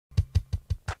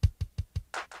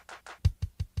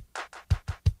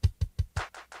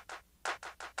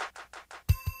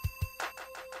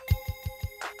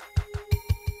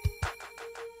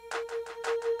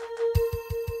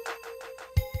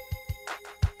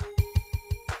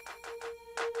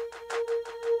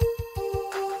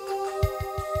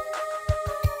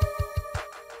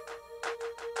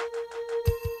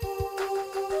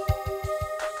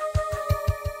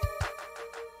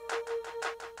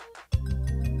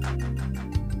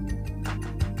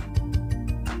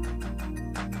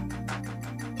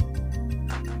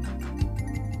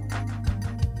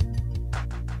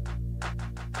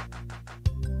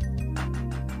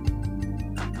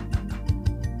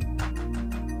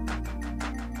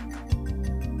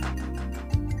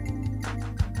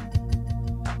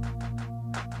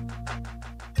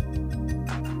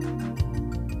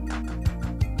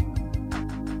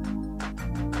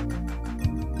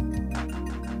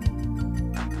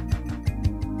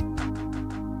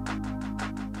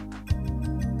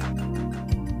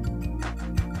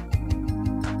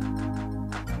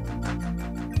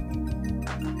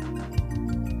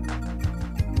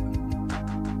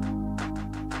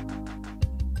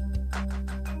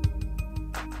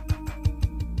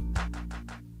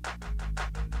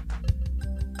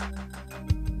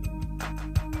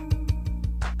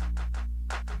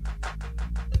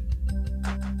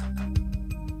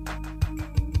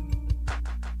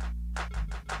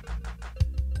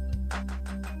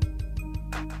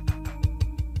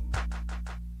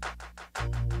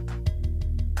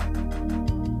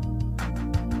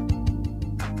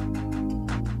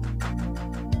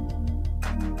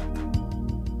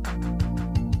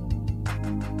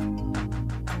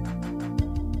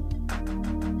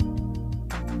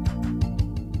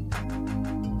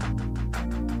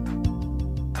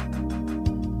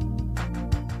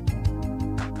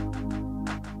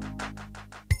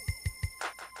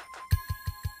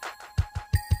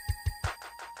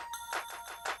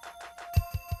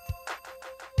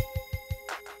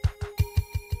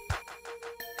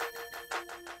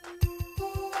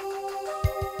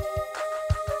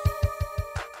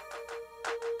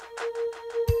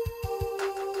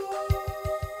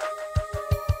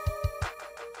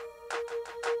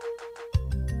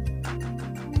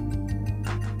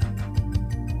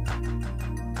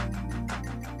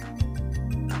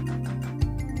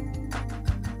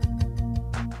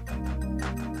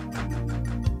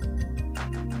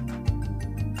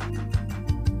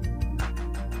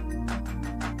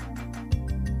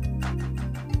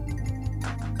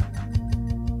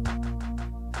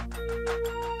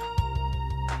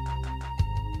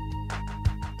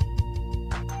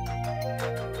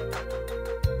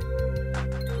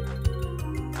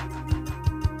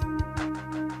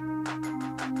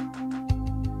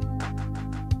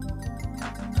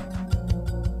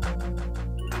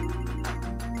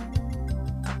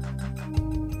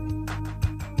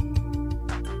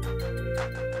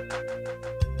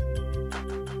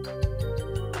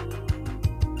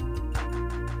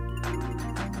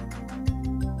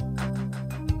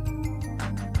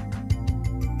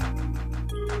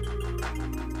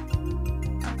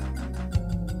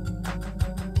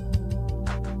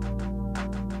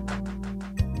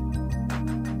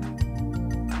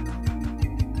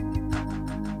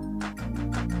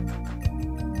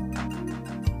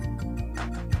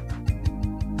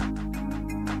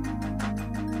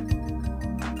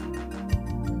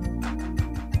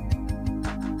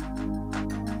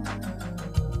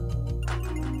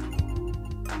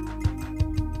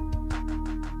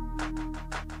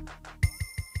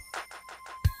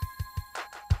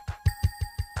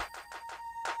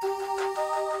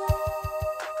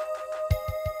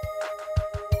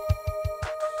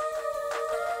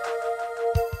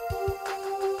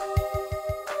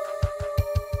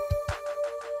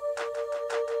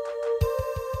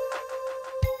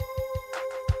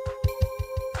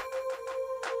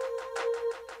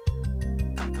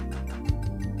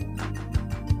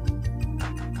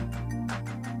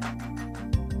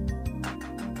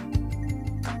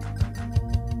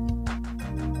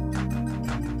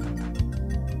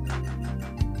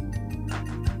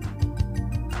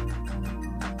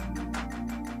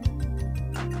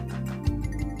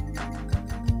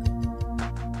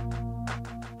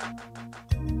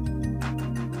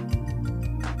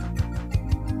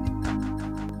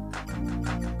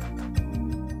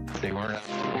They weren't.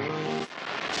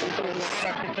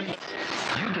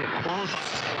 You get close.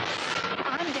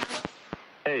 I'm down.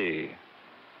 Hey,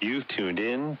 you've tuned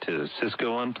in to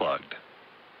Cisco Unplugged.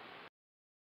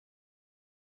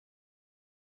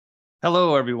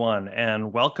 Hello, everyone,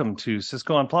 and welcome to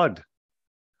Cisco Unplugged.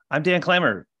 I'm Dan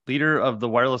Klamert, leader of the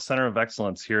Wireless Center of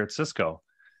Excellence here at Cisco.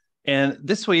 And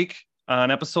this week,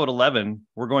 on episode 11,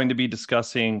 we're going to be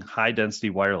discussing high-density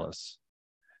wireless.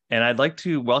 And I'd like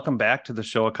to welcome back to the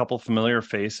show a couple familiar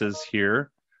faces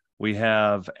here. We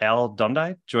have Al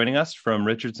Dumdei joining us from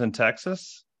Richardson,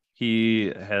 Texas.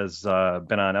 He has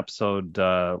been on episode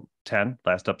 10,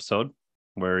 last episode,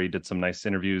 where he did some nice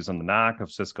interviews on the NOC of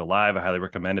Cisco Live. I highly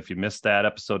recommend, if you missed that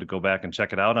episode, to go back and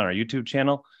check it out on our YouTube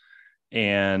channel.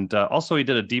 And also he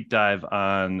did a deep dive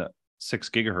on 6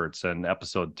 gigahertz in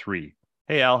episode 3.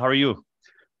 Hey, Al, how are you?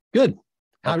 Good.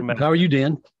 How are you,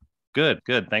 Dan? Good.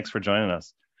 Thanks for joining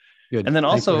us. Good. And then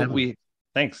also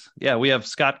thanks. Yeah, we have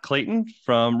Scott Clayton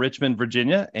from Richmond,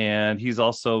 Virginia, and he's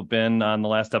also been on the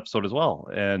last episode as well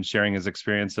and sharing his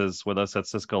experiences with us at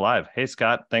Cisco Live. Hey,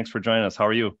 Scott, thanks for joining us. How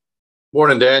are you?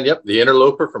 Morning, Dan. Yep, the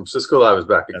interloper from Cisco Live is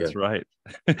back again. That's right.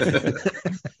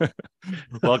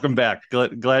 Welcome back.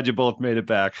 Glad you both made it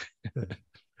back.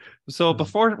 So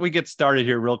before we get started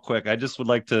here real quick, I just would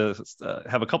like to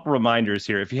have a couple reminders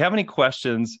here. If you have any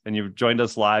questions and you've joined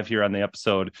us live here on the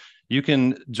episode, you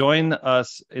can join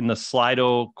us in the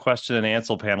Slido question and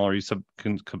answer panel, or you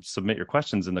can submit your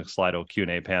questions in the Slido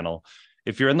Q&A panel.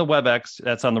 If you're in the WebEx,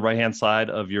 that's on the right-hand side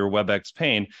of your WebEx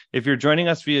pane. If you're joining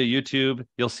us via YouTube,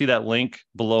 you'll see that link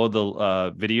below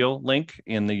the video link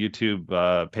in the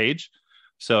YouTube page.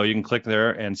 So you can click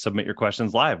there and submit your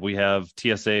questions live. We have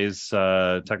TSA's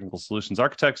technical solutions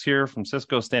architects here from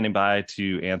Cisco standing by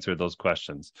to answer those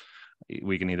questions.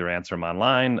 We can either answer them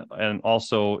online, and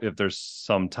also if there's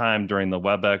some time during the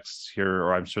WebEx here,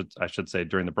 or I should say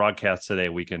during the broadcast today,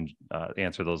 we can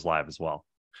answer those live as well.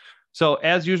 So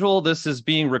as usual, this is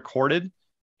being recorded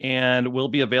and will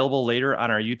be available later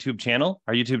on our YouTube channel.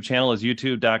 Our YouTube channel is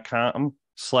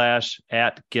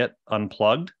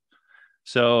youtube.com/@getunplugged.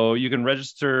 So you can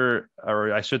register,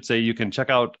 or I should say you can check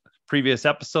out previous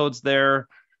episodes there,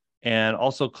 and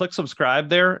also click subscribe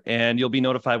there, and you'll be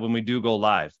notified when we do go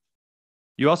live.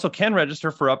 You also can register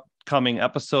for upcoming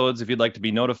episodes if you'd like to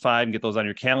be notified and get those on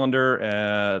your calendar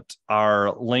at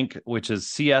our link, which is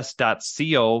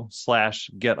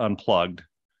cs.co/getunplugged.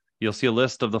 You'll see a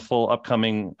list of the full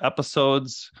upcoming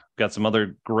episodes. We've got some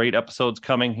other great episodes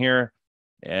coming here,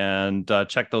 and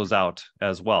check those out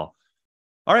as well.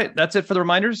 All right, that's it for the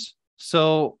reminders.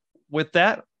 So with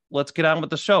that, let's get on with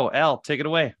the show. Al, take it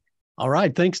away. All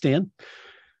right, thanks, Dan.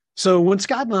 So when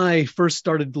Scott and I first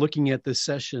started looking at this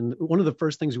session, one of the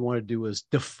first things we wanted to do was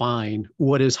define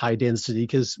what is high density,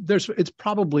 because it's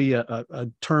probably a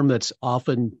term that's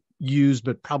often used,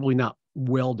 but probably not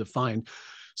well defined.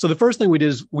 So the first thing we did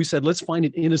is we said, let's find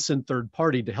an innocent third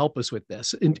party to help us with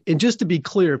this. And just to be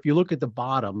clear, if you look at the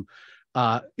bottom,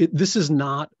 this is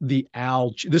not the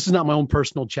Al. This is not my own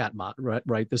personal chatbot,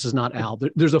 right? This is not Al.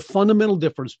 There's a fundamental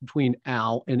difference between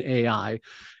Al and AI,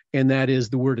 and that is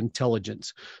the word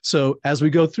intelligence. So as we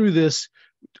go through this,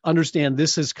 understand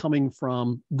this is coming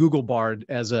from Google Bard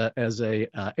as a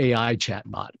AI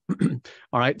chatbot.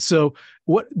 All right. So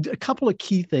a couple of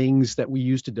key things that we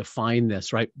use to define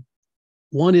this, right?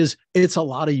 One is it's a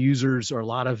lot of users or a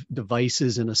lot of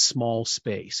devices in a small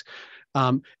space.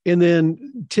 And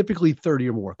then typically 30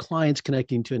 or more clients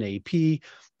connecting to an AP.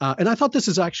 And I thought this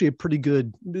is actually a pretty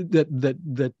good,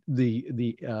 that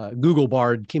the Google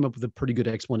Bard came up with a pretty good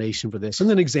explanation for this. And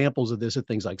then examples of this are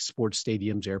things like sports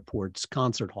stadiums, airports,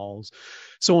 concert halls,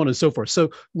 so on and so forth.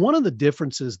 So one of the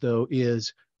differences, though,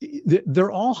 is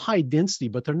they're all high density,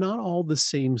 but they're not all the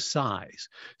same size.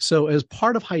 So as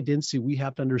part of high density, we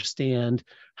have to understand,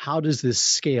 how does this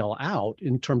scale out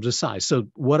in terms of size? So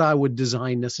what I would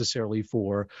design necessarily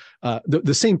for,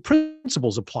 the same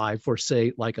principles apply for,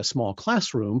 say, like a small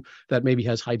classroom that maybe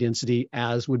has high density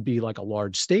as would be like a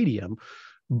large stadium.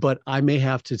 But I may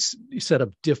have to set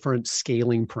up different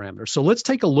scaling parameters. So let's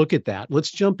take a look at that.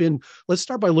 Let's jump in. Let's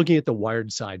start by looking at the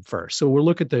wired side first. So we'll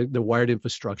look at the wired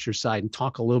infrastructure side and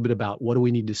talk a little bit about what do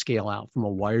we need to scale out from a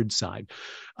wired side.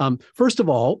 First of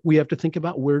all, we have to think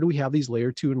about, where do we have these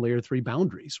layer 2 and layer 3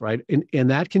 boundaries, right?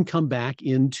 And that can come back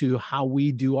into how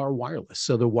we do our wireless.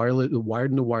 So the wired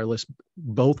and the wireless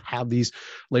both have these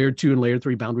layer 2 and layer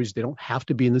 3 boundaries. They don't have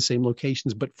to be in the same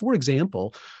locations. But for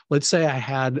example, let's say I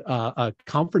had a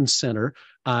conference center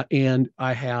and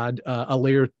I had a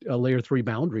layer 3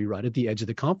 boundary right at the edge of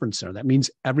the conference center. That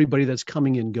means everybody that's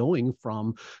coming and going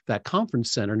from that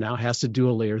conference center now has to do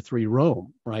a layer 3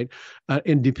 roam, right?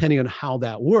 And depending on how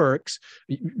that works,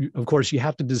 of course, you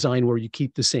have to design where you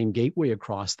keep the same gateway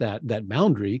across that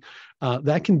boundary.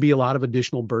 That can be a lot of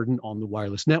additional burden on the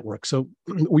wireless network. So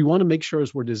we want to make sure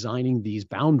as we're designing these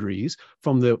boundaries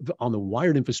on the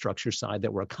wired infrastructure side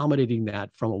that we're accommodating that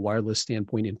from a wireless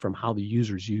standpoint and from how the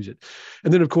users use it.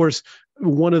 And then, of course,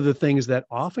 one of the things that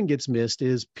often gets missed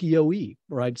is PoE,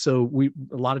 right? So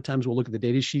a lot of times we'll look at the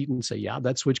data sheet and say, yeah,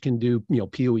 that switch can do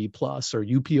PoE plus or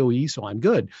UPoE, so I'm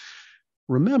good.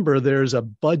 Remember, there's a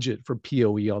budget for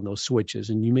PoE on those switches,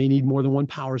 and you may need more than one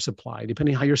power supply,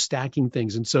 depending on how you're stacking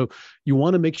things. And so you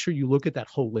want to make sure you look at that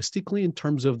holistically in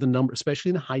terms of the number, especially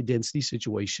in a high density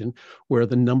situation where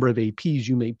the number of APs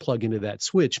you may plug into that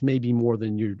switch may be more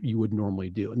than you would normally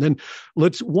do. And then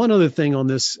one other thing on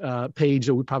this page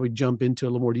that we probably jump into a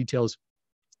little more detail is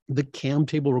the CAM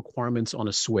table requirements on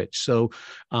a switch. So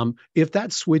if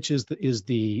that switch is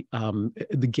the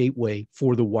gateway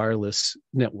for the wireless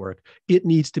network, it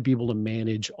needs to be able to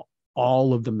manage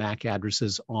all of the MAC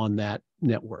addresses on that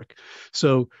network.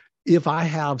 So if I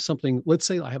have something, let's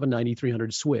say I have a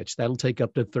 9300 switch, that'll take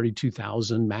up to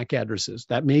 32,000 MAC addresses.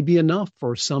 That may be enough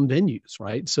for some venues,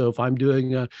 right? So if I'm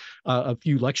doing a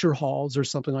few lecture halls or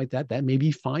something like that, that may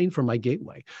be fine for my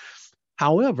gateway.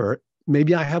 However,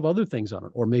 maybe I have other things on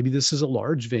it, or maybe this is a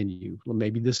large venue.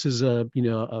 Maybe this is a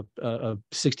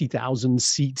 60,000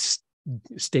 seats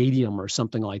stadium or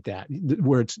something like that,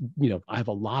 where it's, I have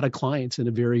a lot of clients in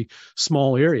a very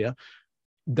small area.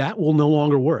 That will no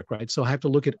longer work, right? So I have to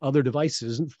look at other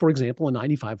devices. For example, a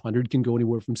 9500 can go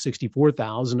anywhere from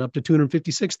 64,000 up to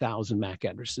 256,000 MAC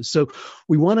addresses. So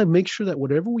we want to make sure that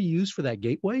whatever we use for that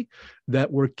gateway,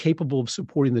 that we're capable of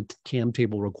supporting the CAM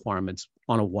table requirements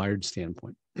on a wired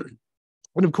standpoint.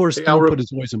 And of course, throughput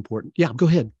is always important. Yeah, go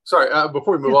ahead. Sorry,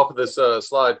 before we move off of this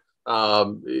slide,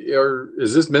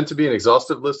 is this meant to be an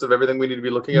exhaustive list of everything we need to be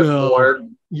looking at from the wired?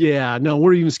 Yeah, no,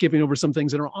 we're even skipping over some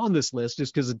things that are on this list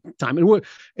just because of time.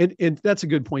 And that's a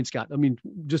good point, Scott. I mean,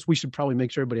 we should probably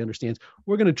make sure everybody understands.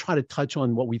 We're going to try to touch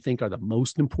on what we think are the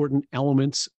most important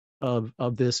elements of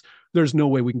this. There's no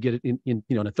way we can get it in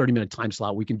a 30-minute time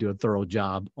slot. We can do a thorough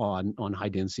job on high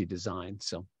density design.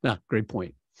 So, great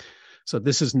point. So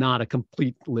this is not a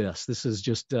complete list. This is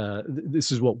just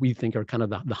this is what we think are kind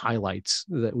of the highlights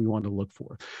that we want to look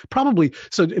for. Probably.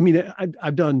 So I mean,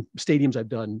 I've done stadiums, I've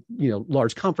done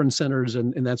large conference centers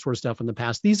and that sort of stuff in the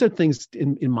past. These are things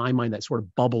in my mind that sort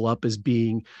of bubble up as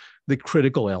being the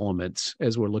critical elements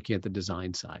as we're looking at the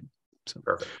design side. So,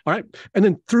 perfect. All right. And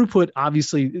then throughput,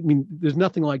 obviously, I mean, there's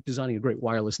nothing like designing a great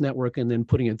wireless network and then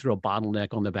putting it through a bottleneck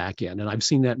on the back end. And I've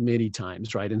seen that many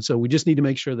times, right? And so we just need to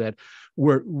make sure that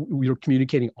we're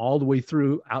communicating all the way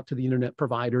through out to the internet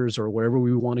providers or wherever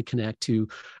we want to connect to,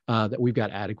 that we've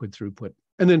got adequate throughput.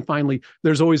 And then finally,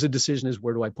 there's always a decision is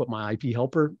where do I put my IP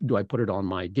helper? Do I put it on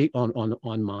my gate on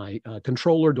my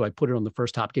controller? Do I put it on the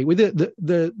first hop gateway?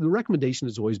 The recommendation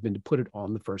has always been to put it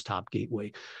on the first hop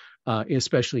gateway.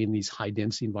 Especially in these high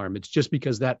density environments, just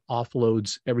because that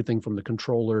offloads everything from the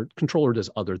controller. Controller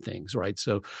does other things, right?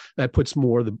 So that puts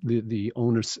more the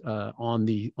onus on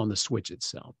the switch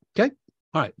itself. Okay.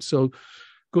 All right. So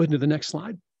go ahead to the next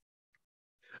slide.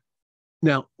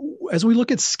 Now, as we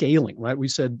look at scaling, right, we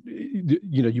said,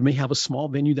 you may have a small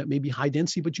venue that may be high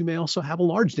density, but you may also have a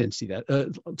large density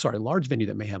large venue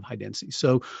that may have high density.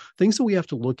 So things that we have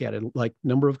to look at, like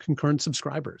number of concurrent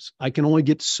subscribers. I can only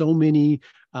get so many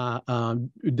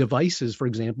devices, for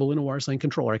example, in a wireless LAN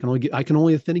controller. I can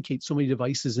only authenticate so many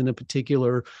devices in a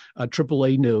particular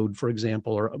AAA node, for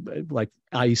example, or like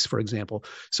ICE, for example.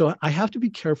 So I have to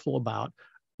be careful about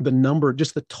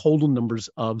the total numbers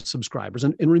of subscribers.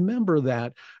 And remember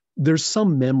that there's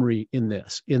some memory in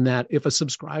this, in that if a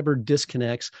subscriber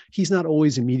disconnects, he's not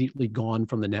always immediately gone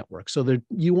from the network. So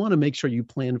you want to make sure you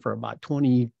plan for about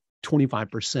 25%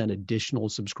 additional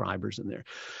subscribers in there.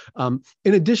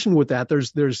 In addition with that,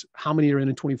 there's how many are in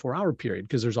a 24-hour period,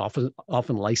 because there's often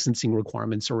licensing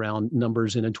requirements around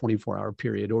numbers in a 24-hour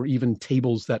period, or even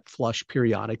tables that flush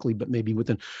periodically, but maybe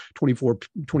within 24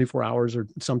 hours, or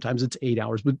sometimes it's 8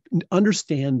 hours. But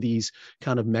understand these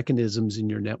kind of mechanisms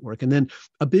in your network. And then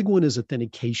a big one is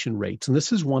authentication rates. And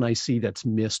this is one I see that's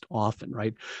missed often,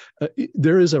 right?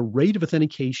 There is a rate of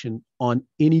authentication on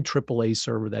any AAA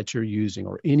server that you're using,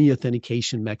 or any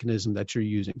authentication mechanism that you're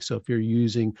using. So if you're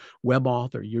using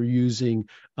WebAuth, or you're using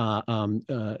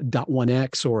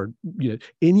 .1x, or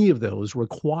any of those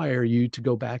require you to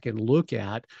go back and look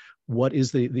at what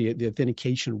is the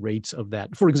authentication rates of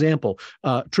that. For example,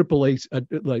 AAA,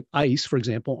 like ICE, for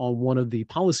example, on one of the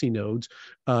policy nodes,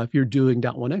 if you're doing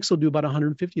 .1x, it'll do about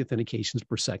 150 authentications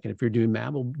per second. If you're doing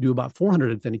MAB, it'll do about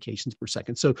 400 authentications per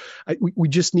second. So we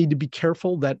just need to be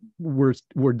careful that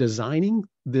we're designing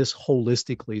this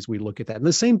holistically as we look at that. And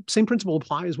the same principle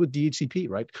applies with DHCP,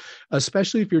 right?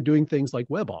 Especially if you're doing things like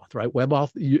WebAuth, right?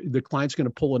 WebAuth, the client's going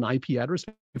to pull an IP address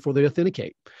before they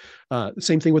authenticate.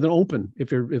 Same thing with an open.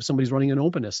 If somebody's running an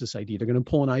open SSID, they're going to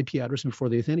pull an IP address before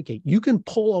they authenticate. You can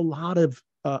pull a lot of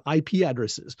IP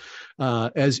addresses.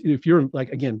 As if you're like,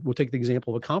 again, we'll take the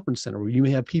example of a conference center where you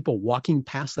may have people walking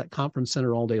past that conference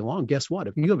center all day long. Guess what?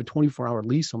 If you have a 24-hour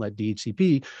lease on that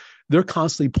DHCP, they're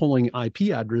constantly pulling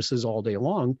IP addresses all day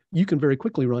long. You can very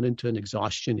quickly run into an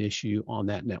exhaustion issue on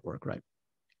that network, right?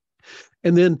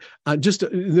 And then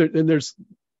there's,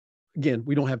 again,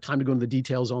 we don't have time to go into the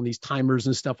details on these timers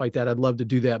and stuff like that. I'd love to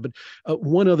do that. But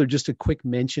one other, just a quick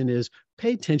mention is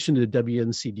pay attention to the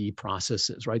WNCD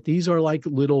processes, right? These are like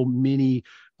little mini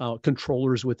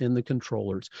controllers within the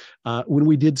controllers. When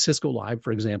we did Cisco Live,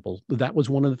 for example, that was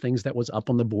one of the things that was up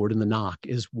on the board in the NOC,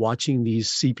 is watching these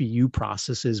CPU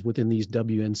processes within these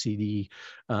WNCD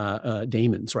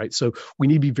daemons, right? So we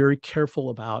need to be very careful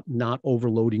about not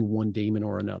overloading one daemon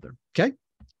or another, okay?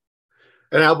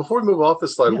 And Al, before we move off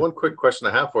this slide, one quick question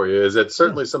I have for you is that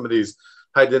certainly some of these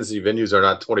high density venues are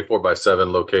not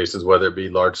 24/7 locations, whether it be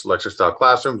large lecture style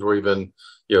classrooms or even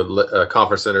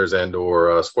conference centers and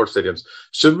or sports stadiums.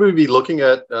 Should we be looking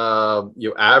at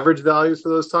average values for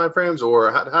those timeframes,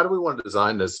 or how do we want to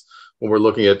design this when we're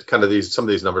looking at kind of some of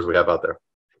these numbers we have out there?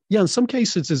 Yeah, in some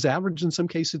cases it's average, in some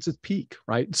cases it's peak,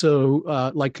 right?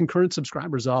 So like concurrent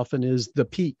subscribers often is the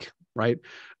peak, right?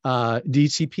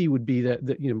 DCP would be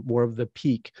the more of the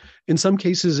peak. In some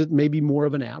cases, it may be more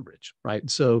of an average, right?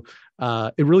 So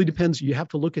it really depends. You have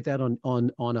to look at that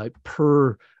on a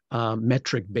per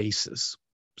metric basis.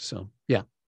 So yeah.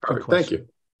 All right, thank you.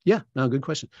 Yeah, no, good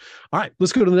question. All right,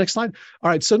 let's go to the next slide. All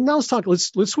right, so now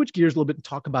let's switch gears a little bit and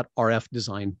talk about RF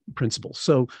design principles.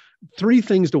 So 3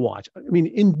 things to watch. I mean,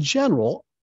 in general,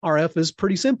 RF is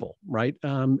pretty simple, right?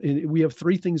 We have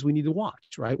 3 things we need to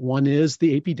watch, right? One is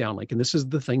the AP downlink, and this is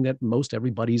the thing that most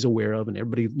everybody's aware of, and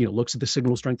everybody looks at the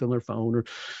signal strength on their phone, or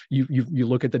you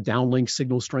look at the downlink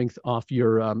signal strength off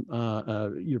your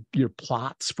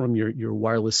plots from your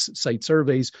wireless site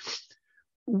surveys.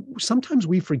 Sometimes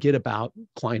we forget about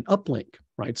client uplink,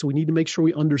 right? So we need to make sure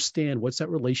we understand what's that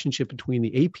relationship between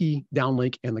the AP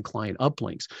downlink and the client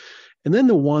uplinks. And then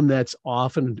the one that's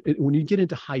often, when you get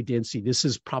into high density, this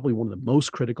is probably one of the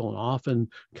most critical and often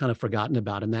kind of forgotten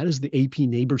about, and that is the AP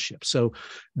neighborship. So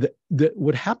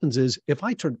what happens is, if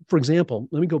I turn, for example,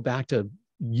 let me go back to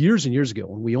years and years ago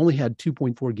when we only had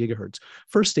 2.4 gigahertz.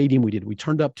 First stadium we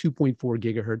turned up 2.4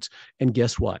 gigahertz, and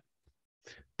guess what?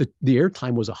 The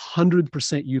airtime was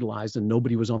 100% utilized and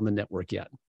nobody was on the network yet.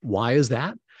 Why is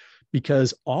that?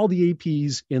 Because all the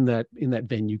APs in that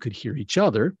venue could hear each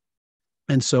other.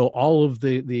 And so all of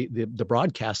the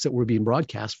broadcasts that were being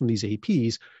broadcast from these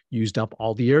APs used up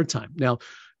all the airtime. Now,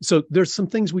 so there's some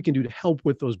things we can do to help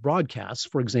with those broadcasts.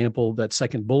 For example, that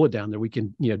second bullet down there, we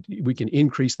can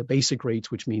increase the basic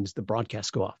rates, which means the broadcasts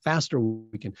go off faster.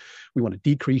 We want to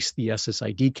decrease the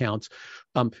SSID counts.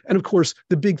 And of course,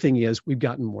 the big thing is we've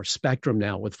gotten more spectrum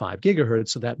now with 5 gigahertz,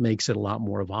 so that makes it a lot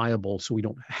more viable. So we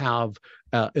don't have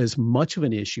as much of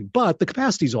an issue, but the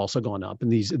capacity's also gone up,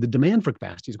 and the demand for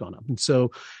capacity has gone up. And so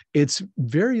it's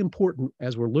very important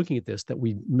as we're looking at this that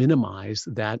we minimize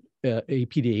that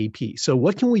AP to AP. So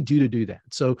what can we do to do that?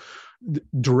 So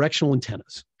directional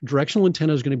antennas. Directional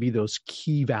antenna is going to be those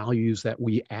key values that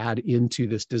we add into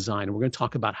this design. And we're going to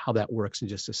talk about how that works in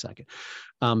just a second.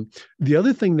 The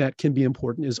other thing that can be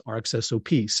important is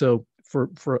RxSOP. So for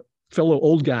fellow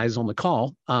old guys on the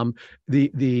call,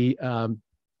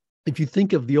 if you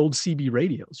think of the old CB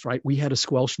radios, right, we had a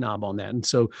squelch knob on that. And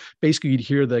so basically you'd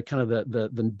hear the kind of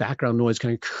the background noise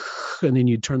kind of, and then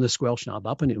you'd turn the squelch knob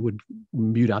up and it would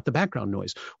mute out the background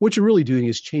noise. What you're really doing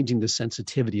is changing the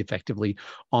sensitivity effectively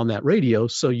on that radio,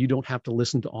 so you don't have to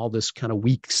listen to all this kind of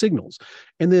weak signals.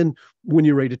 And then when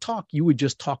you're ready to talk, you would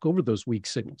just talk over those weak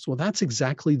signals. Well, that's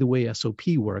exactly the way SOP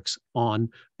works on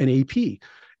an AP.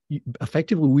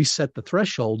 Effectively, we set the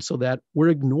threshold so that we're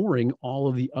ignoring all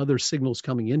of the other signals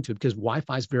coming into it, because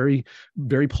Wi-Fi is very,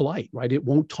 very polite, right? It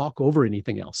won't talk over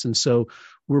anything else. And so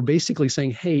we're basically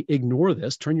saying, hey, ignore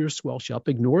this, turn your squelch up,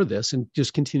 ignore this, and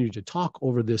just continue to talk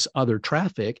over this other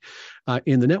traffic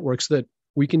in the network, so that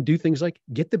We can do things like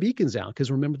get the beacons out,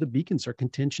 because remember, the beacons are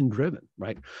contention driven,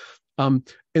 right?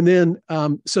 And then,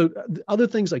 so other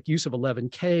things like use of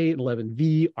 11K and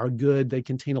 11V are good. They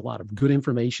contain a lot of good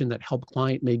information that help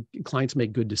clients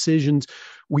make good decisions.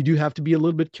 We do have to be a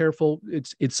little bit careful.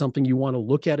 It's something you want to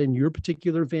look at in your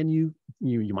particular venue.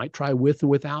 You might try with and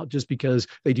without, just because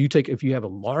they do take, if you have a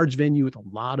large venue with a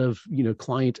lot of,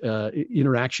 client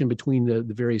interaction between the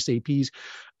various APs,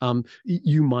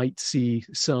 you might see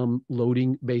some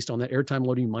loading based on that airtime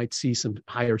loading. You might see some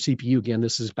higher CPU. Again,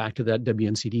 this is back to that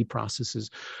WNCD processes.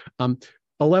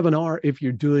 11R, if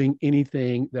you're doing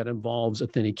anything that involves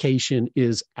authentication,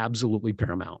 is absolutely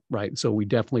paramount, right? So we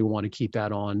definitely want to keep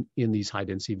that on in these high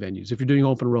density venues. If you're doing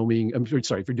open roaming, if you're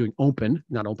doing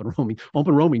not open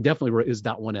roaming definitely is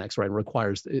 .1x, right? It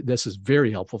requires, this is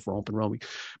very helpful for open roaming.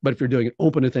 But if you're doing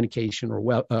open authentication or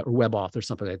web auth or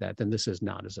something like that, then this is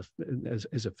not as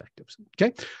effective.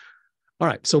 Okay. All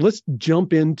right. So let's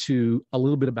jump into a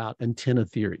little bit about antenna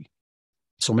theory.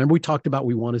 So remember, we talked about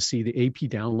we want to see the AP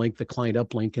downlink, the client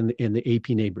uplink, and the AP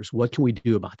neighbors. What can we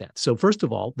do about that? So first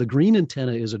of all, the green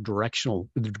antenna is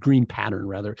the green pattern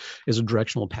rather is a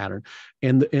directional pattern.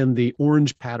 And the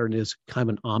orange pattern is kind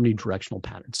of an omnidirectional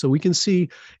pattern. So we can see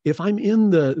if I'm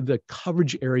in the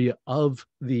coverage area of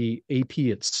the AP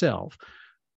itself,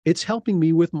 it's helping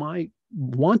me with my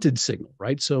wanted signal,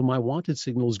 right? So my wanted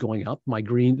signal is going up. My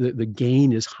green, the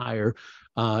gain is higher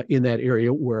in that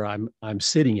area where I'm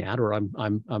sitting at, or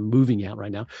I'm moving at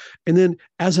right now. And then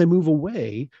as I move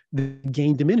away, the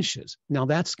gain diminishes. Now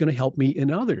that's going to help me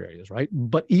in other areas, right?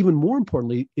 But even more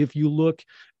importantly, if you look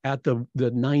at the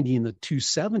 90 and the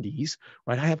 270s,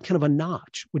 right, I have kind of a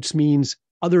notch, which means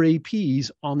other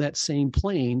APs on that same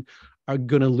plane are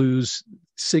going to lose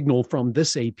signal from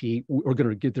this AP, or going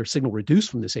to get their signal reduced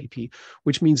from this AP,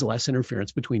 which means less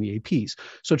interference between the APs.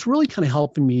 So it's really kind of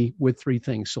helping me with three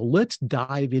things. So let's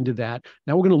dive into that.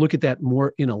 Now we're going to look at that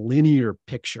more in a linear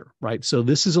picture, right? So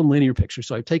this is a linear picture.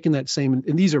 So I've taken that same,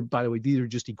 and these are, by the way, these are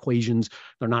just equations.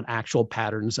 They're not actual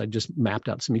patterns. I just mapped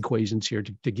out some equations here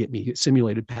to get me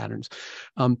simulated patterns.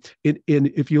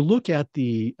 If you look at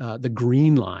the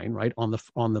green line, right, on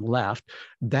the left,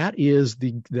 that is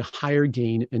the higher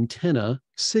gain antenna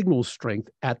signal strength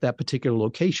at that particular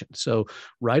location. So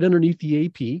right underneath the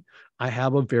AP, I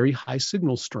have a very high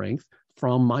signal strength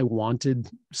from my wanted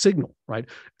signal, right?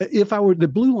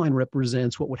 The blue line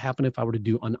represents what would happen if I were to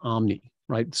do an omni,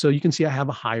 right? So you can see I have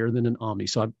a higher than an omni.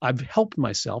 So I've helped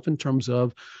myself in terms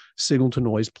of signal to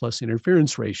noise plus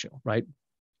interference ratio, right?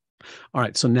 All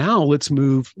right, so now let's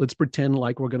pretend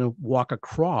like we're going to walk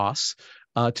across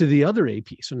to the other AP.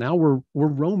 So now we're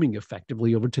roaming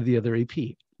effectively over to the other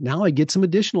AP. Now I get some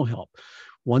additional help.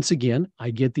 Once again,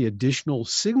 I get the additional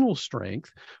signal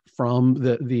strength from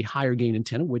the higher gain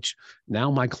antenna, which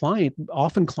now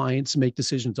often clients make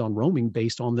decisions on roaming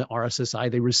based on the RSSI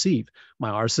they receive.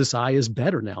 My RSSI is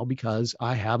better now because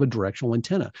I have a directional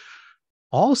antenna.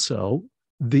 Also,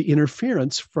 the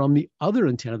interference from the other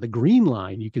antenna, the green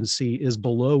line, you can see is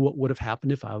below what would have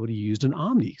happened if I would have used an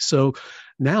omni. So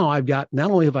now I've got,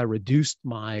 not only have I reduced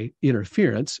my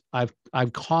interference, I've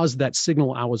caused that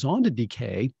signal I was on to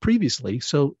decay previously.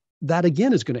 So that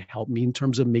again is going to help me in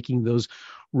terms of making those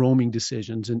roaming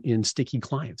decisions in sticky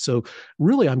clients. So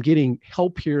really, I'm getting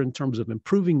help here in terms of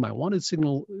improving my wanted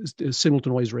signal to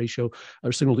noise ratio,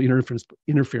 or signal to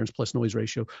interference plus noise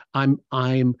ratio.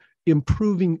 I'm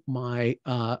improving my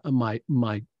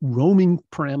my roaming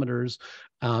parameters,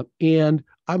 and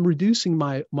I'm reducing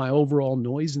my overall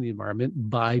noise in the environment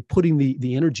by putting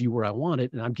the energy where I want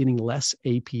it, and I'm getting less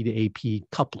AP to AP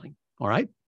coupling. All right.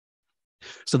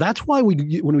 So that's why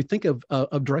when we think of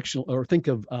directional, or think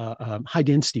of high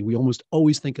density, we almost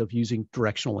always think of using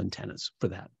directional antennas for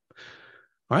that.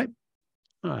 All right.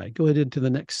 All right. Go ahead into the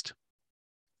next.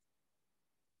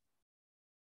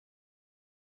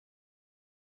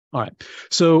 All right.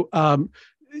 So,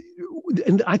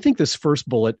 and I think this first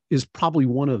bullet is probably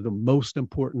one of the most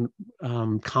important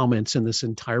comments in this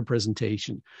entire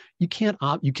presentation. You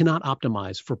cannot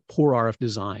optimize for poor RF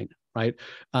design, right?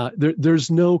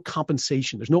 There's no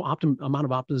compensation. There's no amount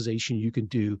of optimization you can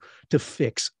do to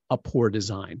fix a poor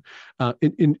design. Let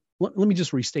me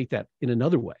just restate that in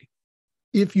another way.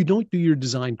 If you don't do your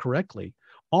design correctly,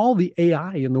 all the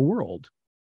AI in the world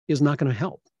is not going to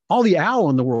help. All the owl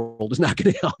in the world is not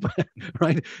going to help,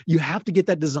 right? You have to get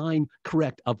that design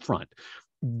correct up front.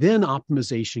 then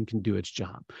optimization can do its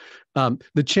job.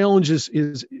 The challenge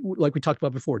is like we talked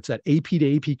about before, it's that AP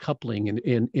to AP coupling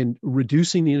and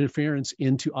reducing the interference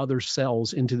into other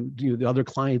cells, into the other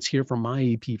clients here from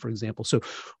my AP, for example. So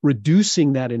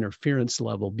reducing that interference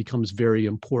level becomes very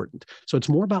important. So it's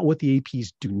more about what the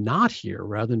APs do not hear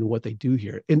rather than what they do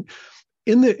hear. And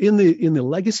in the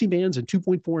legacy bands and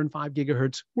 2.4 and 5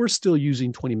 gigahertz, we're still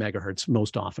using 20 megahertz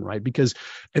most often, right? Because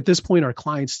at this point, our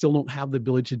clients still don't have the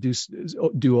ability to do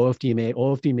OFDMA.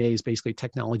 OFDMA is basically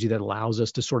technology that allows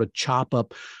us to sort of chop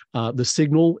up the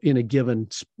signal in a given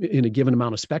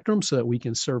amount of spectrum so that we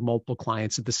can serve multiple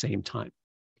clients at the same time.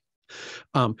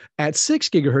 At 6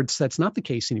 gigahertz, that's not the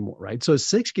case anymore, right? So at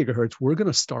 6 gigahertz, we're going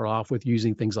to start off with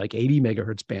using things like 80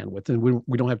 megahertz bandwidth. And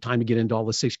we don't have time to get into all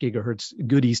the 6 gigahertz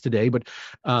goodies today, but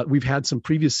we've had some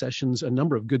previous sessions, a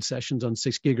number of good sessions on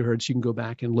 6 gigahertz you can go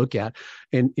back and look at,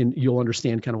 and you'll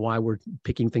understand kind of why we're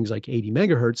picking things like 80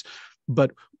 megahertz.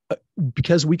 But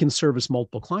because we can service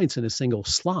multiple clients in a single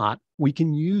slot, we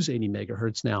can use 80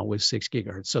 megahertz now with 6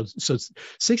 gigahertz. So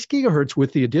 6 gigahertz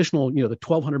with the additional, the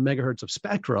 1200 megahertz of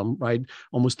spectrum, right,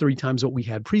 almost 3 times what we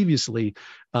had previously,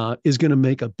 is going to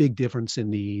make a big difference in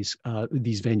these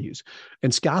venues.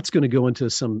 And Scott's going to go into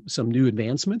some new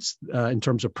advancements in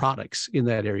terms of products in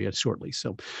that area shortly.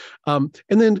 So, and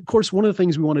then of course, one of the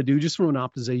things we want to do just from an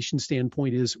optimization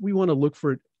standpoint is we want to look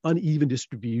for uneven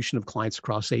distribution of clients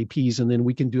across APs, and then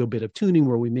we can do a bit of tuning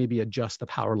where we maybe adjust the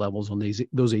power levels on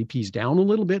those APs down a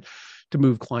little bit to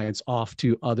move clients off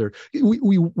to other.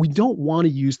 We don't want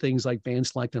to use things like band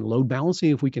select and load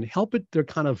balancing. If we can help it, they're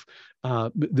kind of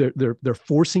they're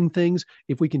forcing things.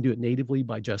 If we can do it natively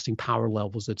by adjusting power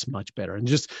levels, it's much better. And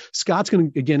just Scott's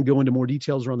going to again go into more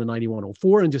details around the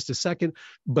 9104 in just a second,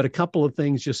 but a couple of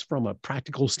things just from a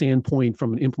practical standpoint,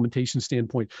 from an implementation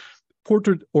standpoint.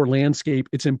 Portrait or landscape,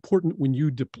 it's important when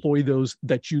you deploy those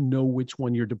that you know which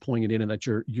one you're deploying it in and that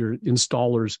your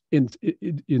installers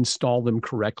install them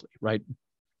correctly, right?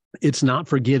 It's not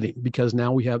forgiving because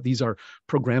now these are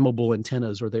programmable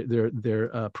antennas, or they're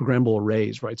programmable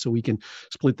arrays, right? So we can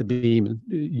split the beam, and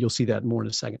you'll see that more in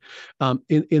a second.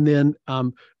 And then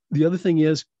the other thing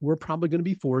is we're probably going to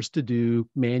be forced to do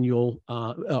manual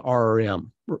RRM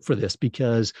for this,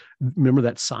 because remember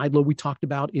that side load we talked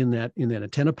about in that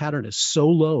antenna pattern is so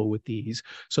low with these.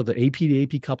 So the AP to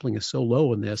AP coupling is so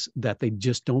low in this that they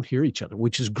just don't hear each other,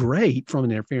 which is great from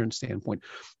an interference standpoint,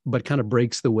 but kind of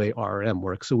breaks the way RRM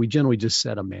works. So we generally just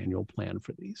set a manual plan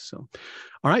for these. So,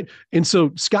 all right. And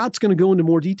so Scott's going to go into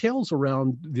more details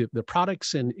around the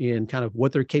products and kind of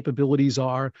what their capabilities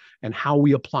are and how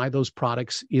we apply those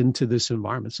products into this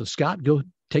environment. So Scott, go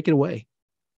take it away.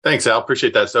 Thanks, Al.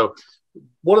 Appreciate that. So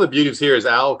one of the beauties here is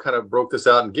Al kind of broke this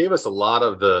out and gave us a lot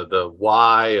of the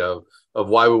why of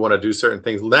why we want to do certain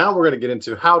things. Now we're going to get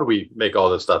into how do we make all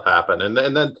this stuff happen, and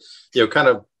then kind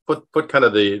of put kind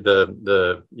of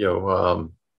the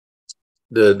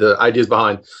ideas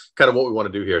behind kind of what we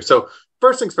want to do here. So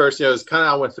first things first, is kind of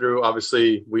I went through.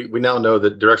 Obviously, we now know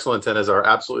that directional antennas are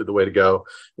absolutely the way to go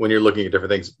when you're looking at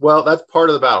different things. Well, that's part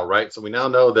of the battle, right? So we now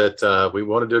know that we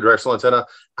want to do a directional antenna.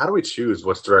 How do we choose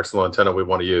which directional antenna we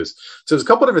want to use? So there's a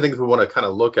couple of different things we want to kind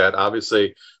of look at.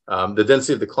 Obviously, the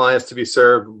density of the clients to be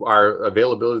served, our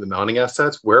availability of the mounting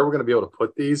assets, where we're going to be able to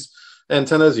put these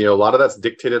antennas. A lot of that's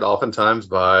dictated oftentimes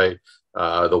by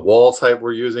the wall type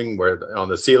we're using, where on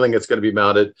the ceiling it's going to be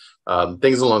mounted,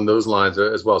 things along those lines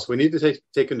as well. So we need to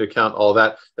take into account all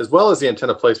that, as well as the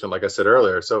antenna placement, like I said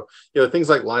earlier. So, things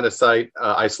like line of sight,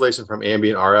 isolation from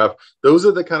ambient RF, those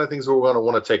are the kind of things we're going to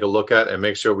want to take a look at and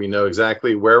make sure we know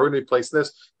exactly where we're going to be placing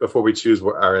this before we choose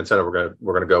our antenna we're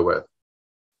going to go with.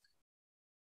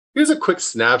 Here's a quick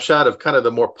snapshot of kind of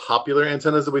the more popular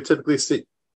antennas that we typically see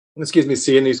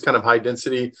in these kind of high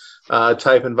density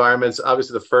type environments.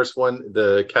 Obviously, the first one,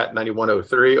 the Cat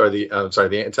 9103, or the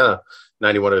antenna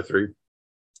 9103.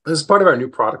 This is part of our new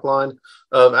product line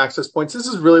of access points. This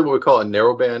is really what we call a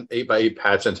narrowband 8x8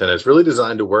 patch antenna. It's really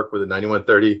designed to work with a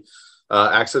 9130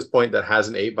 access point that has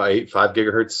an 8x8 5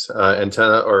 gigahertz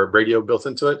antenna or radio built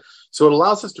into it. So it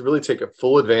allows us to really take a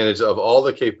full advantage of all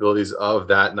the capabilities of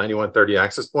that 9130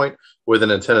 access point with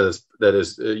an antenna that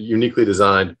is uniquely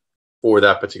designed for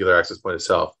that particular access point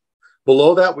itself.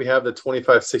 Below that, we have the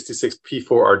 2566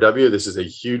 P4RW. This is a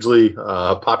hugely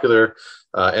popular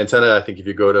antenna. I think if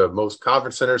you go to most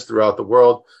conference centers throughout the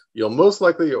world,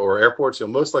 or airports, you'll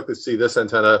most likely see this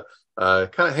antenna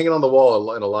kind of hanging on the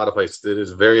wall in a lot of places. It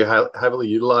is very heavily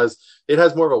utilized. It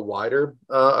has more of a wider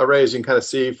array, as you can kind of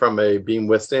see from a beam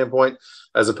width standpoint,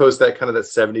 as opposed to that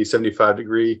 70, 75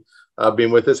 degree beam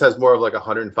width. This has more of like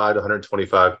 105 to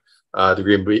 125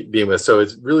 degree beam width. So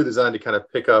it's really designed to kind of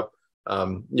pick up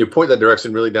you point that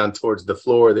direction really down towards the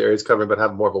floor, the area's covering, but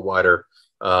have more of a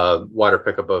wider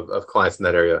pickup of clients in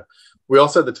that area. We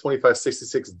also have the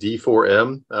 2566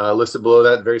 D4M listed below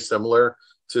that, very similar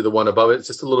to the one above it. It's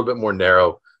just a little bit more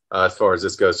narrow as far as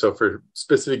this goes. So for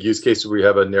specific use cases where you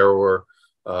have a narrower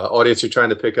audience you're trying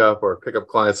to pick up or pick up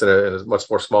clients in a much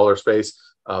more smaller space,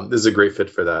 this is a great fit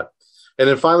for that. And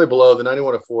then finally below the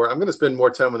 9104, I'm going to spend more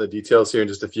time on the details here in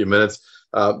just a few minutes.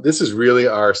 This is really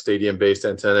our stadium-based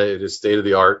antenna. It is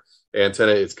state-of-the-art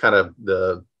antenna. It's kind of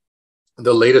the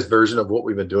latest version of what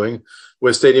we've been doing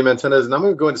with stadium antennas. And I'm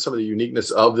going to go into some of the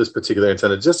uniqueness of this particular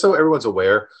antenna, just so everyone's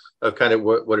aware of kind of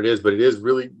what it is. But it is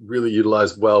really, really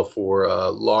utilized well for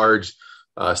large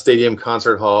stadium,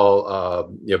 concert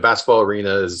hall, basketball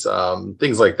arenas,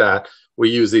 things like that. We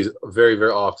use these very,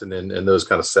 very often in those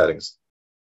kind of settings.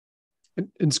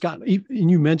 And Scott,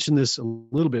 you mentioned this a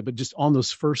little bit, but just on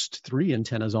those first three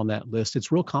antennas on that list,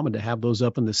 it's real common to have those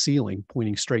up in the ceiling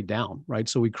pointing straight down, right?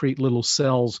 So we create little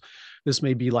cells. This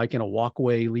may be like in a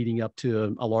walkway leading up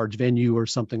to a large venue or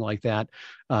something like that.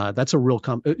 That's a real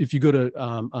if you go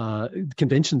to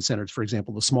convention centers, for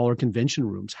example, the smaller convention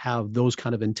rooms have those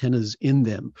kind of antennas in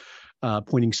them,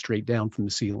 pointing straight down from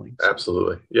the ceiling.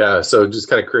 Absolutely. Yeah. So just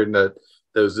kind of creating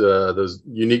those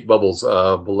unique bubbles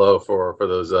below for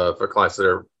those for clients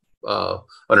that are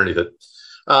underneath it.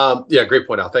 Yeah, great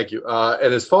point out. Thank you.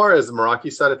 And as far as the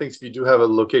Meraki side of things, if you do have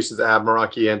locations that have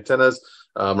Meraki antennas,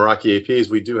 Meraki APs,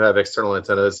 we do have external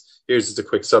antennas. Here's just a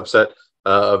quick subset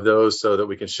of those so that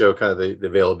we can show kind of the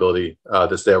availability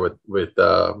that's there with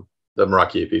the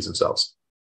Meraki APs themselves.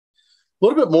 A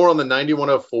little bit more on the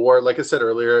 9104. Like I said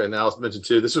earlier, and Alice mentioned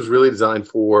too, this was really designed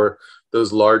for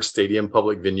those large stadium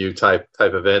public venue type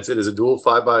events. It is a dual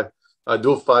 5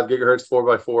 gigahertz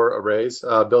 4x4 arrays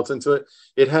built into it.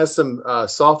 It has some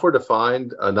software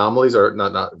defined anomalies, or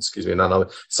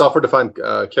software defined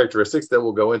characteristics that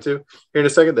we'll go into here in a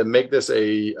second that make this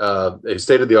a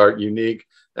state of the art, unique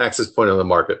access point on the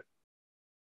market.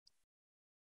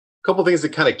 A couple things to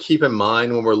kind of keep in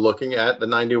mind when we're looking at the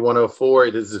 9104.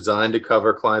 It is designed to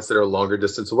cover clients that are a longer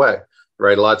distance away,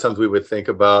 right? A lot of times we would think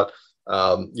about,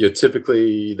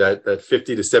 typically that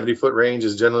 50 to 70 foot range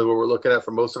is generally what we're looking at for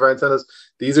most of our antennas.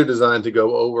 These are designed to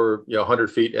go over,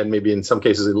 100 feet and maybe in some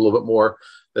cases a little bit more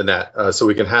than that. So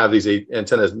we can have these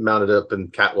antennas mounted up in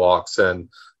catwalks and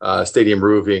stadium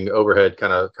roofing, overhead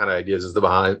kind of ideas is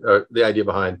the idea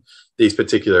behind these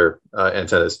particular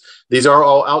antennas. These are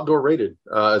all outdoor rated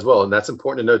as well. And that's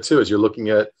important to note too, as you're looking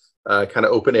at kind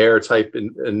of open air type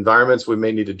environments, we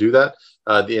may need to do that.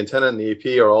 The antenna and the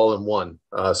AP are all in one.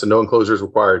 So no enclosure is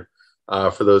required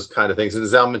for those kind of things. And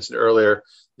as Al mentioned earlier,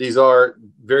 these are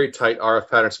very tight RF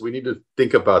patterns. So we need to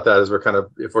think about that as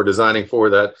if we're designing for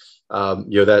that,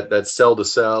 that cell to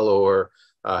cell or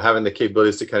having the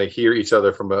capabilities to kind of hear each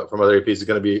other from other APs is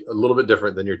going to be a little bit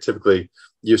different than you're typically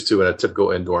used to in a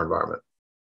typical indoor environment.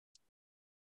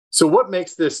 So what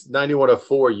makes this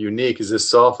 9104 unique is this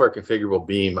software configurable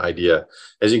beam idea.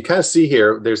 As you can kind of see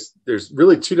here, there's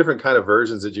really two different kind of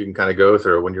versions that you can kind of go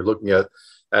through when you're looking at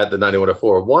the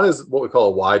 9104. One is what we call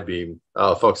a wide beam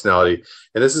functionality.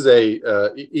 And this is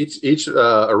each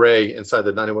array inside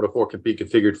the 9104 can be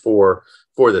configured for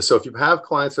this. So if you have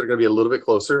clients that are going to be a little bit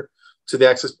closer to the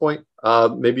access point,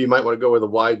 maybe you might want to go with a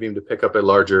wide beam to pick up a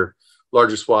larger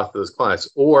swath of those clients.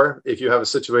 Or if you have a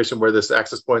situation where this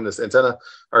access point and this antenna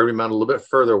are going to be mounted a little bit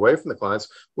further away from the clients,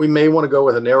 we may want to go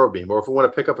with a narrow beam. Or if we want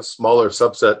to pick up a smaller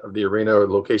subset of the arena or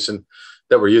the location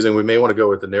that we're using, we may want to go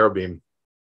with the narrow beam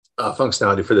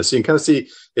functionality for this. So you can kind of see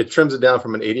it trims it down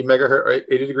from an 80 megahertz, or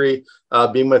 80 degree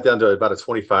beam width down to about a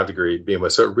 25 degree beam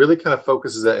width. So it really kind of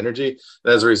focuses that energy.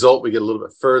 And as a result, we get a little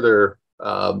bit further,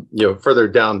 further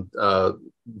down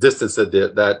distance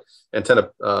that antenna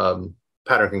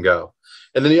pattern can go.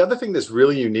 And then the other thing that's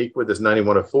really unique with this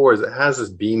 9104 is it has this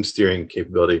beam steering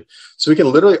capability. So we can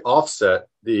literally offset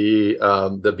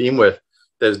the beam width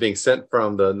that is being sent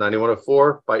from the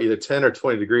 9104 by either 10 or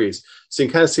 20 degrees. So you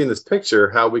can kind of see in this picture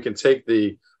how we can take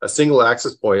a single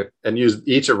access point and use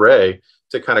each array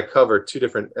to kind of cover two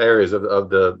different areas of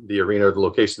the arena or the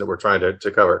location that we're trying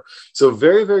to cover. So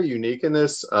very, very unique in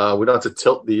this. We don't have to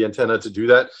tilt the antenna to do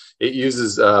that. It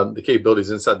uses the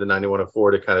capabilities inside the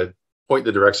 9104 to kind of point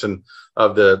the direction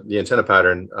of the antenna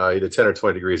pattern, either 10 or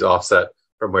 20 degrees offset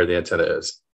from where the antenna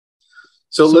is.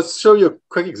 So let's show you a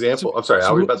quick example. I'm sorry,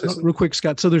 about to real quick,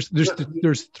 Scott. So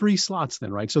there's three slots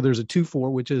then, right? So there's a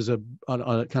 2.4, which is a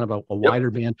kind of a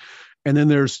wider band. And then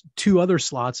there's two other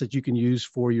slots that you can use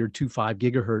for your 2.5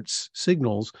 gigahertz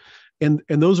signals. And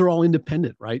those are all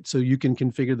independent, right? So you can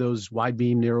configure those wide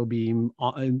beam, narrow beam,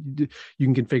 you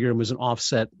can configure them as an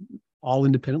offset all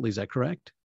independently. Is that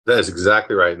correct? That is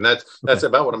exactly right. And that's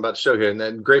about what I'm about to show here. And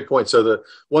then great point. So the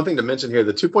one thing to mention here,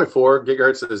 the 2.4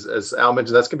 gigahertz, as Al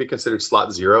mentioned, that's going to be considered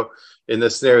slot 0 in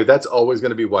this scenario. That's always going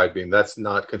to be wide beam. That's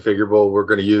not configurable. We're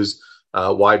going to use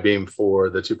wide beam for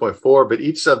the 2.4, but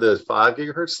each of the 5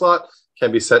 gigahertz slot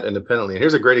can be set independently. And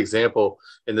here's a great example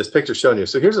in this picture showing you.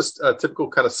 So here's a typical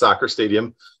kind of soccer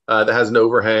stadium that has an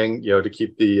overhang, to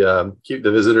keep the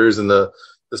visitors and the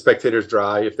spectators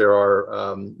dry if there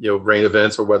are, rain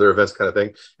events or weather events kind of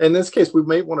thing. In this case, we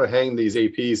may want to hang these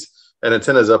APs and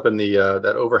antennas up in the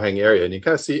that overhang area. And you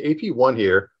kind of see AP1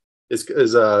 here is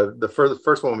the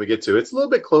first one we get to. It's a little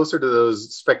bit closer to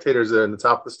those spectators that are in the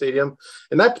top of the stadium.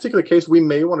 In that particular case, we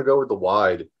may want to go with the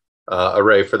wide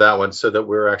array for that one, so that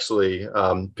we're actually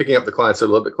picking up the clients that are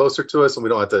a little bit closer to us, and we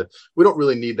don't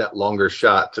really need that longer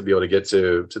shot to be able to get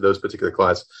to those particular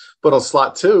clients. But on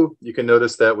slot 2, you can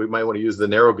notice that we might want to use the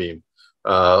narrow beam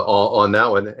on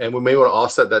that one, and we may want to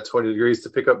offset that 20 degrees to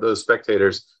pick up those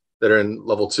spectators that are in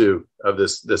level 2 of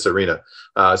this arena.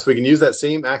 So we can use that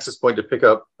same access point to pick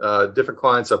up different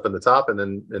clients up in the top and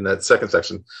then in that second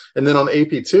section. And then on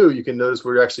AP2, you can notice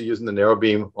we're actually using the narrow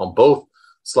beam on both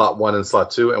slot 1 and slot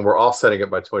 2, and we're offsetting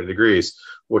it by 20 degrees,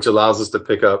 which allows us to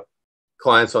pick up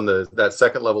clients on that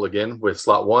second level again with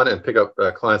slot 1, and pick up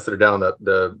clients that are down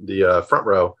the front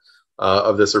row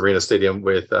of this arena stadium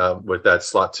with that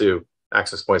slot 2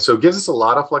 access point. So it gives us a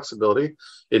lot of flexibility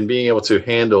in being able to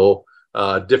handle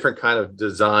different kind of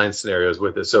design scenarios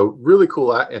with it. So really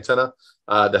cool antenna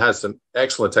that has some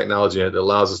excellent technology in it that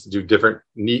allows us to do different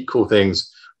neat, cool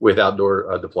things with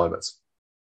outdoor deployments.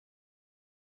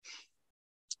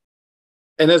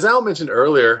 And as Al mentioned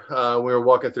earlier, we were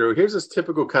walking through, here's this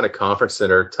typical kind of conference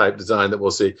center type design that we'll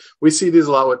see. We see these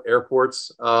a lot with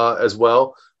airports as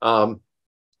well.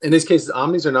 In these cases,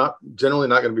 omnis are generally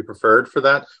not going to be preferred for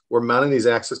that. We're mounting these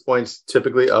access points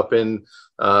typically up in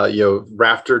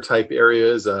rafter type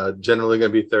areas, generally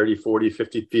going to be 30, 40,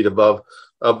 50 feet above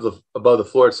the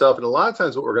floor itself. And a lot of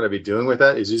times what we're going to be doing with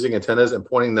that is using antennas and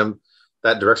pointing them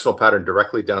that directional pattern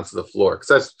directly down to the floor, because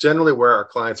that's generally where our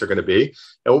clients are going to be.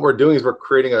 And what we're doing is we're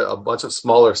creating a bunch of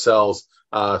smaller cells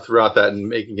throughout that and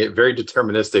making it very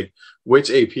deterministic which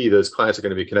AP those clients are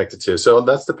going to be connected to. So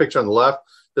that's the picture on the left.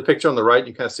 The picture on the right,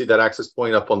 you kind of see that access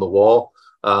point up on the wall,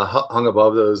 hung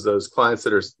above those clients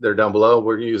that are down below.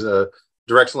 We're using a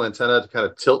directional antenna to kind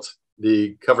of tilt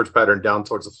the coverage pattern down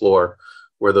towards the floor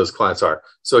where those clients are.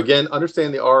 So again,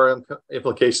 understanding the RM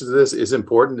implications of this is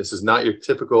important. This is not your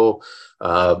typical,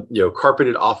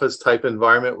 carpeted office type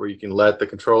environment where you can let the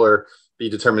controller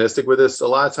be deterministic with this. A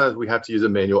lot of times we have to use a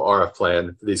manual RF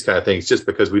plan for these kind of things, just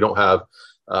because we don't have,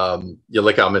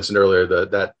 like Al mentioned earlier,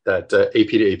 that AP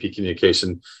to AP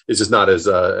communication is just not as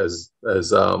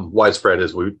widespread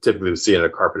as we typically see in a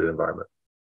carpeted environment.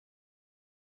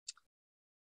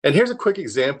 And here's a quick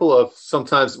example of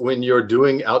sometimes when you're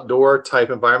doing outdoor type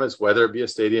environments, whether it be a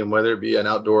stadium, whether it be an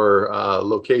outdoor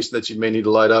location that you may need to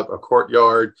light up, a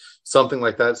courtyard, something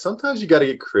like that. Sometimes you got to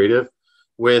get creative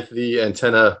with the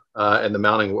antenna and the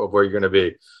mounting of where you're going to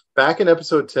be. Back in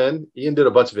episode 10, Ian did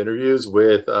a bunch of interviews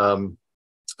with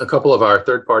a couple of our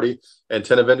third-party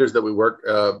antenna vendors that we work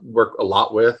a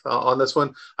lot with on this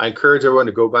one. I encourage everyone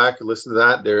to go back and listen to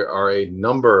that. There are a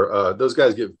number, those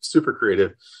guys get super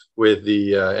creative with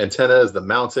the antennas, the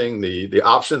mounting, the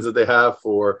options that they have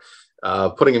for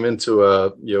putting them into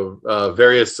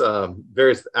various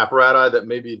apparatus that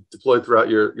may be deployed throughout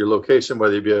your location,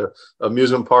 whether it be an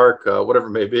amusement park, whatever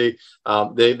it may be.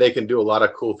 They can do a lot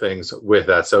of cool things with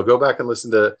that. So go back and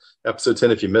listen to episode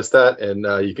 10 if you missed that, and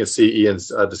you can see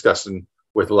Ian's discussion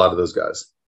with a lot of those guys.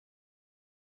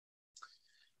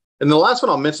 And the last one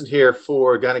I'll mention here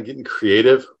for kind of getting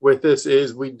creative with this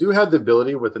is we do have the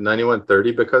ability with the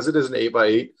 9130, because it is an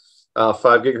 8x8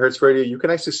 5 gigahertz radio. You can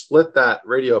actually split that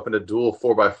radio up into dual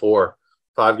 4x4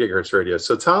 5 gigahertz radios.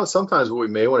 So sometimes what we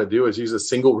may want to do is use a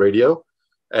single radio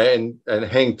and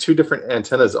hang 2 different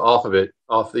antennas off of it,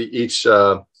 off each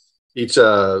one of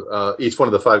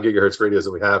the 5 gigahertz radios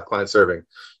that we have client serving.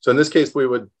 So in this case, we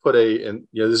would put this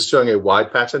is showing a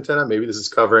wide patch antenna. Maybe this is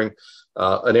covering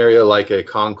an area like a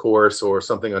concourse or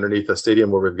something underneath a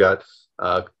stadium where we've got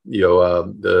the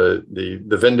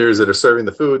vendors that are serving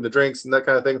the food and the drinks and that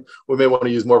kind of thing. We may want to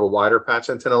use more of a wider patch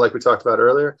antenna like we talked about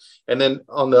earlier. And then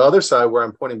on the other side, where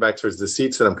I'm pointing back towards the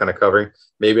seats that I'm kind of covering,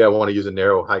 maybe I want to use a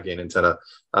narrow high gain antenna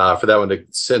for that one to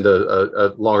send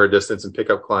a longer distance and pick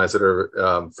up clients that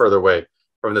are further away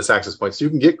from this access point. So you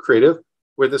can get creative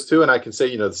with this too. And I can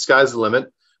say, the sky's the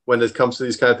limit when it comes to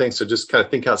these kind of things. So just kind of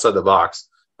think outside the box.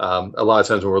 A lot of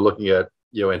times when we're looking at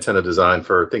antenna design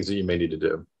for things that you may need to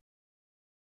do.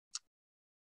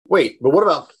 Wait, but what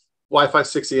about Wi-Fi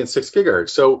 6E and 6 gigahertz.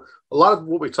 So a lot of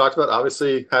what we talked about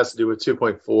obviously has to do with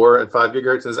 2.4 and 5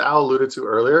 gigahertz. As Al alluded to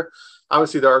earlier,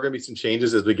 obviously there are going to be some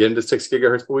changes as we get into 6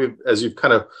 gigahertz. But as you've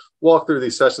kind of walked through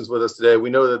these sessions with us today, we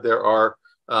know that there are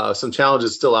some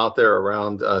challenges still out there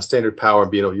around standard power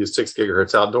and being able to use 6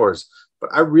 gigahertz outdoors. But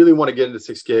I really want to get into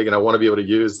 6 gig, and I want to be able to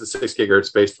use the 6 gigahertz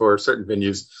space for certain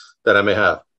venues that I may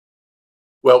have.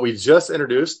 Well, we just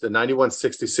introduced the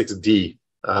 9166D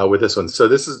with this one. So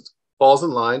this falls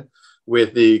in line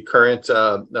with the current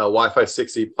Wi-Fi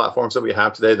 6E platforms that we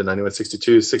have today, the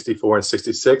 9162, 64, and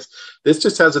 66. This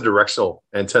just has a directional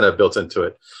antenna built into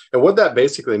it. And what that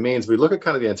basically means, we look at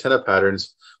kind of the antenna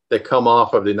patterns that come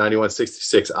off of the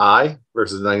 9166I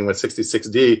versus the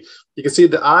 9166D. You can see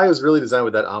the I is really designed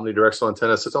with that omnidirectional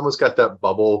antenna. So it's almost got that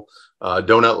bubble,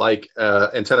 donut-like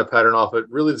antenna pattern off it,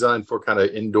 really designed for kind of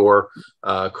indoor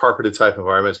carpeted type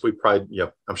environments. We probably,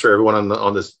 I'm sure everyone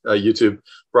on this YouTube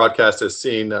broadcast has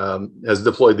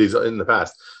deployed these in the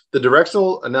past. The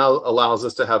directional now allows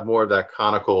us to have more of that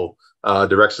conical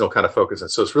directional kind of focus. And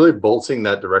so it's really bolting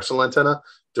that directional antenna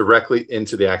directly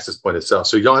into the access point itself.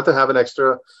 So you don't have to have an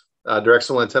extra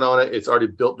directional antenna on it. It's already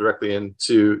built directly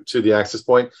into the access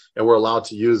point, and we're allowed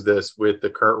to use this with the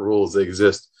current rules that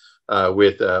exist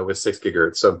with 6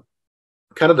 gigahertz. So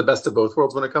kind of the best of both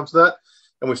worlds when it comes to that.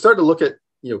 And we've started to look at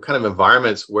kind of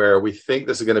environments where we think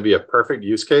this is going to be a perfect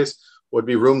use case. Would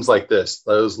be rooms like this,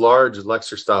 those large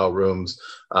lecture style rooms,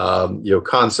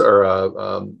 locations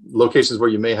where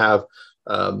you may have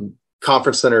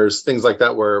conference centers, things like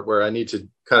that, where I need to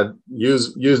kind of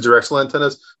use directional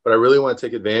antennas, but I really want to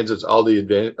take advantage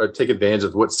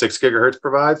of what 6 gigahertz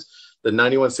provides. The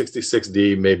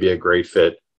 9166D may be a great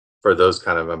fit for those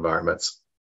kind of environments.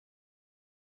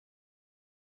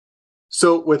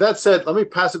 So with that said, let me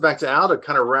pass it back to Al to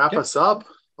kind of wrap us up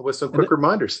with some quick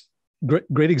reminders.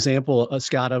 Great example,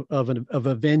 Scott, of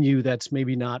a venue that's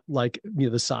maybe not like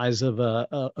the size of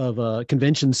a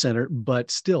convention center, but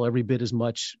still every bit as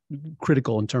much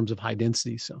critical in terms of high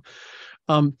density. So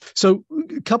a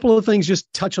couple of things,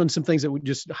 just touch on some things that we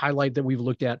just highlight that we've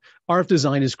looked at. RF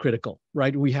design is critical,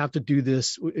 right? We have to do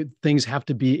this. Things have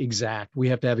to be exact. We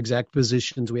have to have exact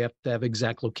positions. We have to have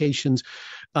exact locations.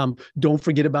 Don't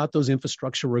forget about those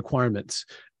infrastructure requirements.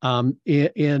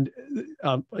 Again,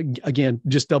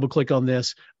 just double click on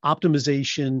this.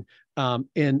 Optimization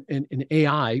and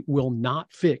AI will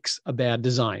not fix a bad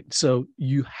design. So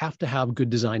you have to have good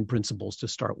design principles to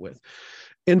start with.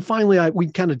 And finally,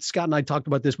 Scott and I talked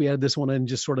about this. We added this one in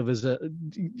just sort of as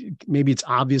maybe it's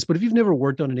obvious, but if you've never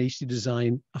worked on an HD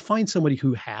design, find somebody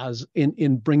who has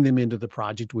and bring them into the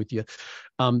project with you.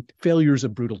 Failure is a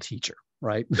brutal teacher.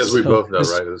 Right. As we both know,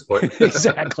 right, at this point.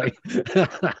 Exactly.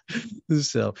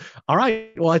 So, all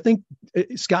right. Well, I think,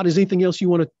 Scott, is anything else you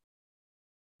want to?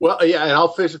 Well, yeah, and I'll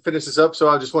finish this up. So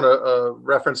I just want to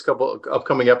reference a couple of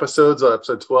upcoming episodes,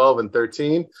 episode 12 and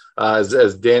 13.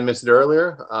 As Dan mentioned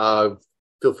earlier,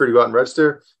 feel free to go out and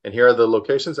register. And here are the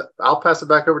locations. I'll pass it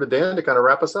back over to Dan to kind of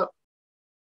wrap us up.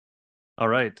 All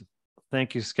right.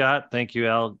 Thank you, Scott. Thank you,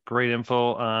 Al. Great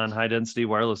info on high-density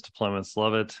wireless deployments.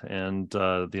 Love it. And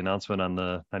the announcement on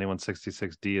the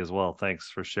 9166D as well. Thanks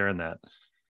for sharing that.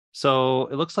 So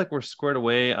it looks like we're squared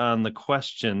away on the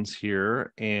questions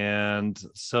here. And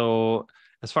so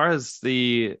as far as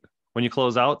when you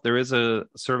close out, there is a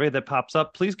survey that pops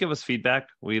up. Please give us feedback.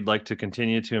 We'd like to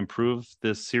continue to improve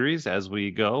this series as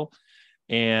we go.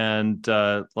 And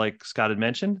like Scott had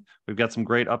mentioned, we've got some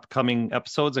great upcoming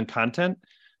episodes and content.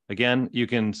 Again, you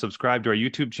can subscribe to our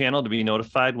YouTube channel to be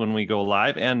notified when we go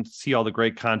live and see all the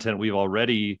great content we've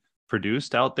already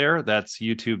produced out there. That's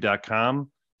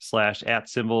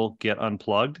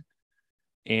youtube.com/@getunplugged.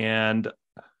 And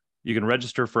you can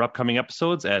register for upcoming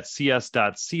episodes at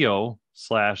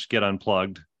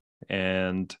cs.co/getunplugged.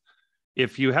 And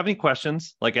if you have any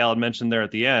questions, like Al had mentioned there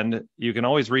at the end, you can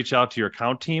always reach out to your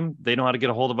account team. They know how to get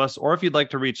a hold of us. Or if you'd like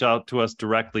to reach out to us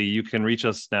directly, you can reach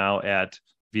us now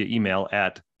via email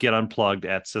at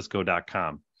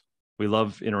getunplugged@cisco.com. We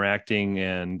love interacting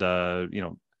and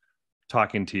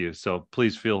talking to you. So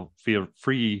please feel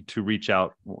free to reach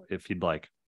out if you'd like.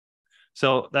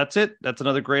 So that's it. That's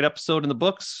another great episode in the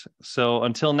books. So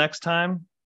until next time,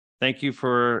 thank you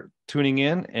for tuning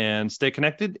in and stay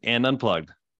connected and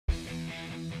unplugged.